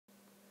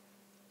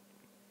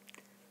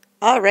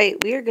All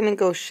right, we are going to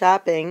go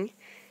shopping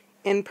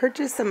and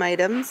purchase some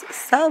items,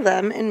 sell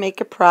them, and make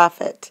a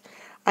profit.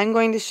 I'm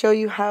going to show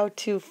you how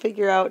to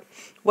figure out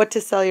what to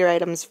sell your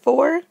items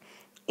for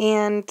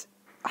and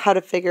how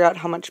to figure out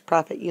how much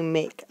profit you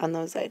make on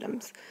those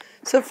items.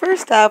 So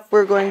first off,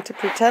 we're going to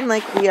pretend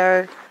like we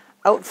are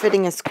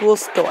outfitting a school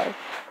store.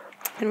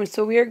 And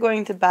so we are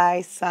going to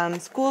buy some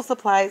school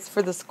supplies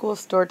for the school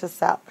store to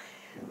sell.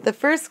 The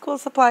first school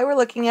supply we're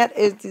looking at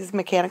is these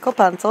mechanical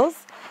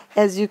pencils.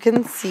 As you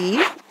can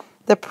see,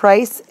 the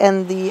price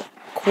and the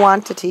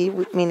quantity,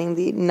 meaning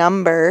the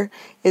number,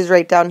 is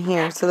right down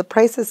here. So the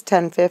price is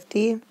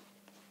 $10.50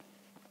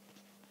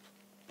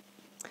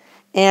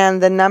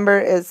 and the number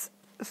is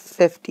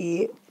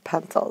 50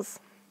 pencils.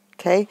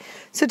 Okay,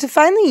 so to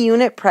find the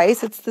unit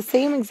price, it's the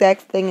same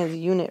exact thing as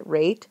unit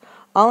rate.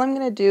 All I'm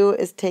going to do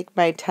is take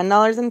my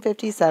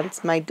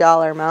 $10.50, my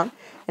dollar amount,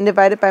 and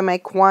divide it by my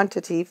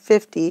quantity,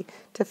 50,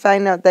 to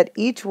find out that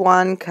each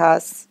one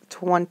costs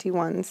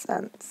 21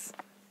 cents.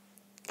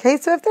 Okay,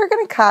 so if they're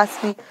going to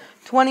cost me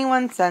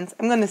 21 cents,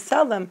 I'm going to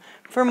sell them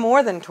for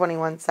more than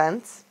 21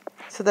 cents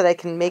so that I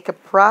can make a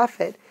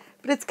profit.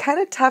 But it's kind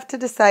of tough to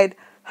decide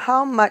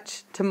how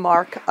much to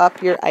mark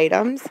up your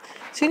items.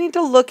 So you need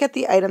to look at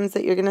the items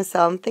that you're going to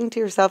sell and think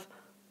to yourself,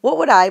 what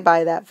would I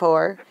buy that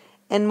for?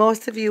 And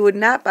most of you would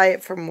not buy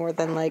it for more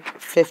than like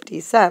 50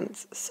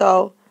 cents.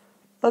 So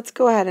let's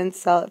go ahead and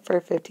sell it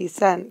for 50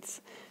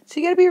 cents. So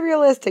you got to be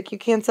realistic. You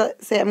can't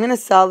say, I'm going to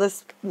sell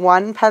this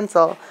one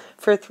pencil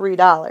for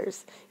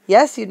 $3.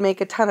 Yes, you'd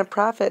make a ton of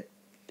profit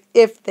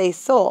if they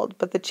sold,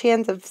 but the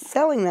chance of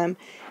selling them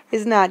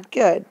is not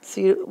good. So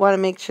you want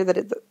to make sure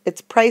that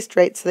it's priced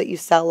right so that you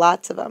sell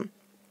lots of them.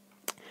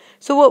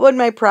 So what would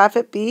my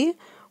profit be?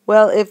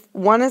 Well, if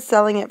one is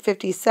selling at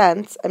 50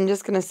 cents, I'm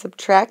just going to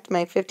subtract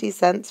my 50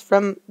 cents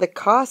from the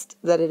cost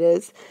that it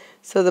is,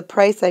 so the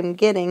price I'm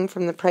getting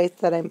from the price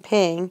that I'm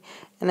paying,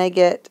 and I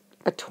get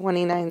a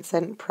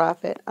 29-cent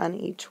profit on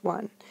each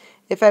one.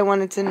 If I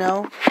wanted to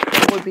know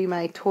what would be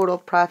my total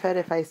profit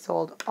if I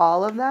sold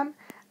all of them,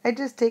 I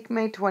just take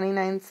my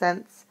 29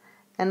 cents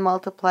and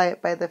multiply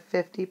it by the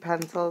 50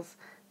 pencils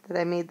that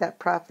I made that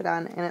profit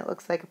on, and it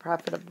looks like a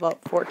profit of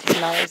about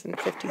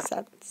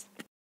 $14.50.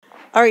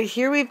 All right,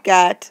 here we've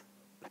got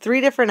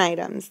 3 different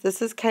items.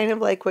 This is kind of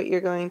like what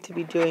you're going to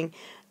be doing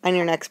on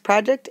your next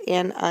project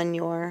and on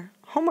your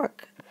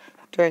homework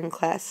during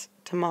class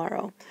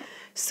tomorrow.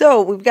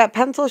 So we've got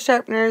pencil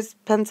sharpeners,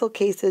 pencil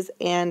cases,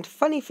 and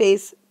funny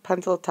face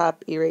pencil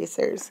top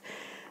erasers.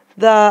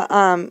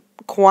 The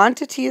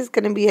quantity is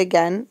going to be,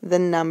 again, the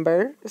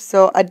number.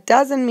 So a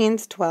dozen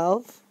means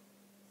 12.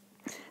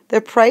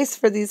 The price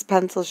for these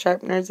pencil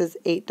sharpeners is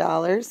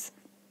 $8.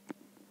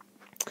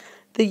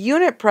 The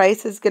unit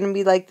price is going to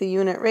be like the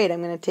unit rate.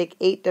 I'm going to take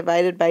 8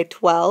 divided by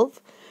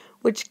 12,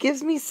 which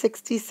gives me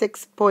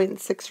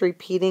 66.6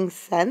 repeating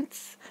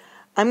cents.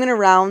 I'm going to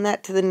round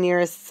that to the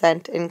nearest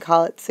cent and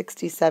call it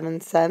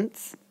 67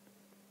 cents.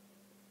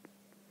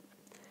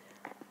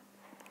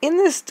 In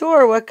the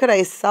store, what could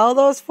I sell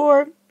those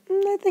for?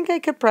 I think I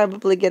could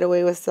probably get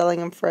away with selling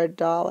them for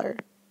 $1.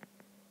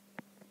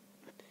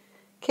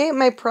 Okay,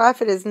 my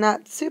profit is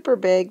not super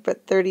big,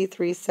 but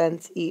 33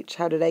 cents each.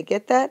 How did I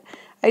get that?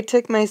 I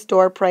took my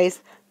store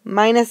price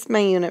minus my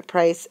unit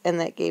price, and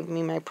that gave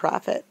me my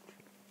profit.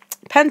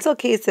 Pencil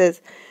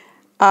cases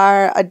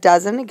are a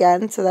dozen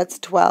again, so that's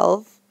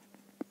 12.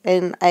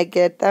 And I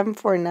get them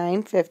for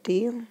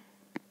 $9.50.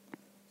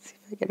 See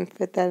if I can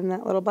fit that in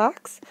that little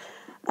box.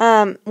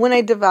 When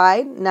I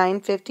divide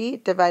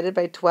 $9.50 divided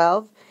by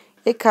 12,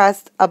 it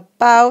costs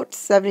about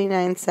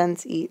 79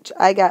 cents each.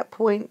 I got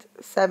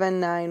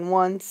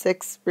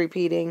 0.7916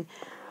 repeating,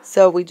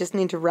 so we just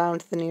need to round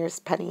to the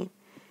nearest penny.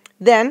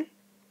 Then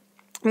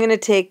I'm going to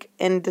take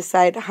and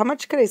decide how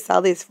much could I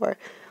sell these for.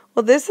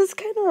 Well, this is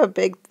kind of a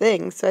big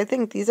thing, so I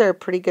think these are a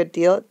pretty good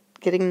deal,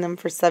 getting them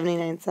for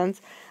 79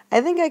 cents.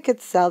 I think I could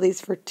sell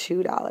these for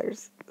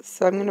 $2.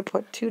 So I'm going to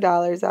put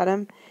 $2 on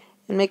them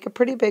and make a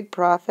pretty big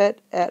profit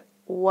at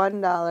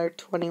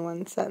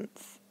 $1.21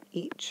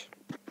 each.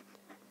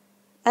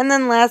 And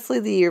then lastly,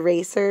 the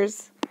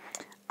erasers.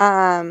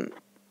 There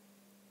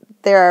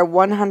are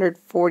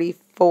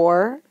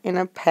 144 in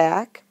a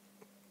pack.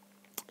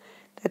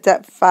 That's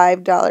at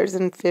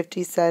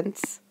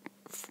 $5.50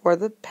 for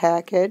the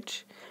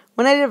package.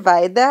 When I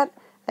divide that,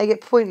 I get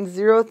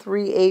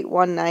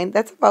 0.03819.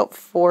 That's about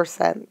 4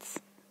 cents.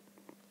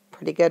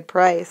 Pretty good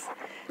price.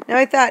 Now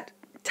I thought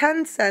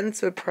 10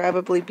 cents would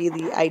probably be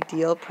the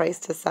ideal price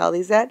to sell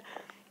these at,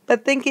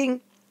 but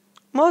thinking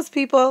most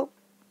people,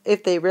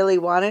 if they really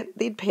want it,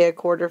 they'd pay a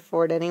quarter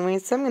for it anyway,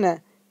 so I'm going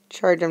to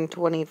charge them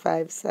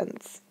 25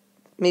 cents.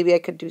 Maybe I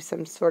could do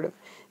some sort of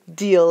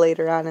deal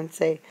later on and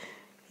say,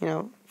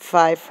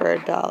 5 for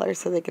 $1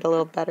 so they get a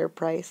little better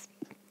price.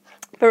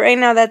 But right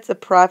now that's a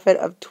profit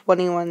of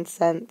 21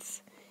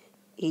 cents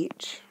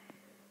each.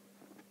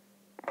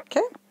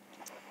 Okay?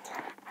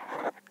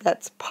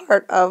 That's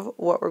part of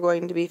what we're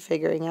going to be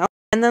figuring out.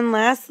 And then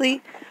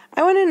lastly,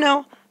 I want to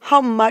know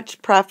how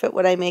much profit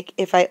would I make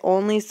if I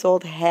only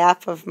sold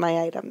half of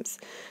my items.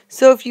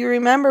 So if you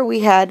remember,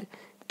 we had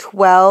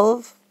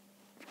 12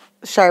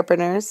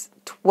 sharpeners,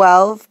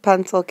 12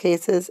 pencil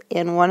cases,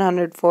 and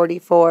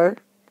 144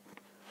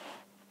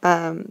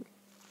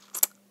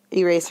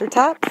 eraser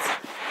tops.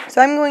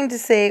 So I'm going to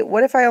say,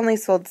 what if I only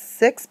sold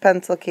 6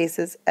 pencil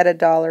cases at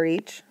 $1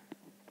 each?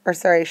 Or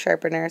sorry,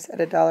 sharpeners at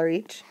 $1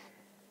 each.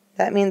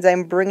 That means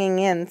I'm bringing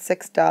in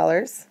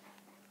 $6.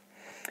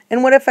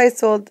 And what if I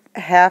sold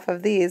half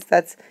of these?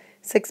 That's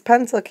 6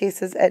 pencil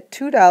cases at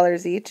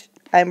 $2 each.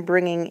 I'm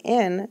bringing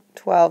in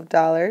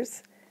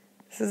 $12.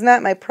 This is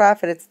not my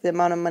profit. It's the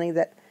amount of money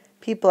that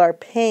people are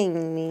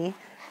paying me.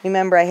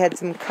 Remember, I had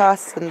some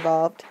costs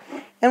involved.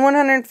 And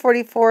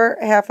 144,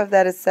 half of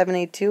that is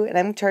 72, and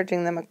I'm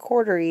charging them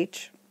 $1/4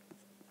 each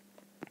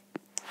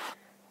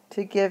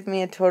to give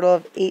me a total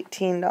of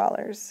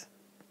 $18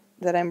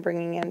 that I'm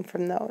bringing in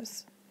from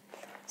those.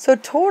 So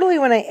totally,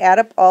 when I add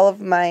up all of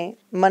my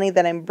money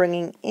that I'm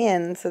bringing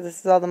in, so this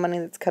is all the money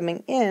that's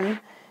coming in,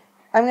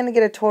 I'm going to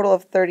get a total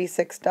of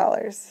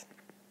 $36.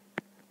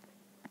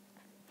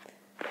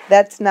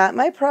 That's not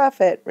my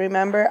profit.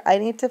 Remember, I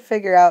need to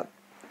figure out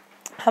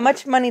how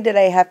much money did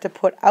I have to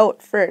put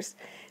out first.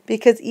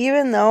 Because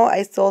even though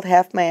I sold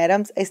half my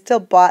items, I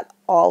still bought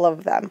all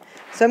of them.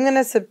 So I'm going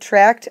to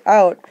subtract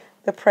out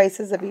the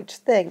prices of each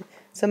thing.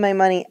 So my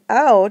money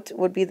out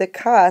would be the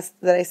cost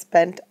that I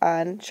spent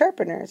on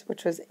sharpeners,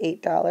 which was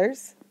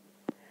 $8.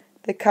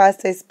 The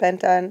cost I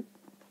spent on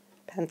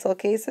pencil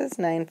cases,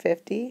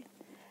 $9.50.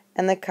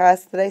 And the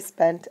cost that I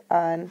spent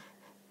on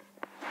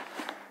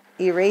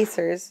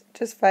erasers,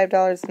 just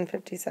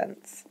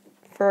 $5.50.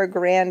 For a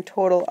grand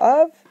total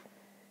of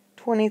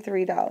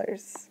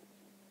 $23.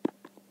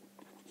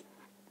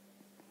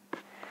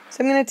 So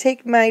I'm going to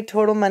take my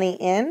total money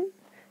in,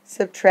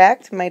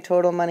 subtract my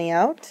total money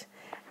out,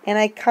 and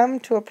I come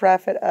to a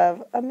profit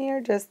of a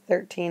mere just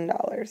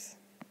 $13.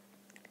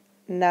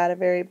 Not a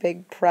very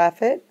big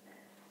profit,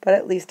 but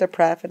at least a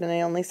profit, and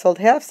I only sold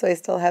half, so I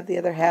still have the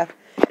other half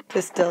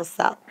to still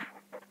sell.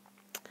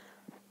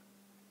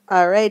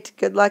 All right,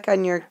 good luck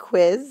on your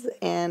quiz,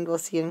 and we'll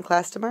see you in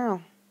class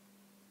tomorrow.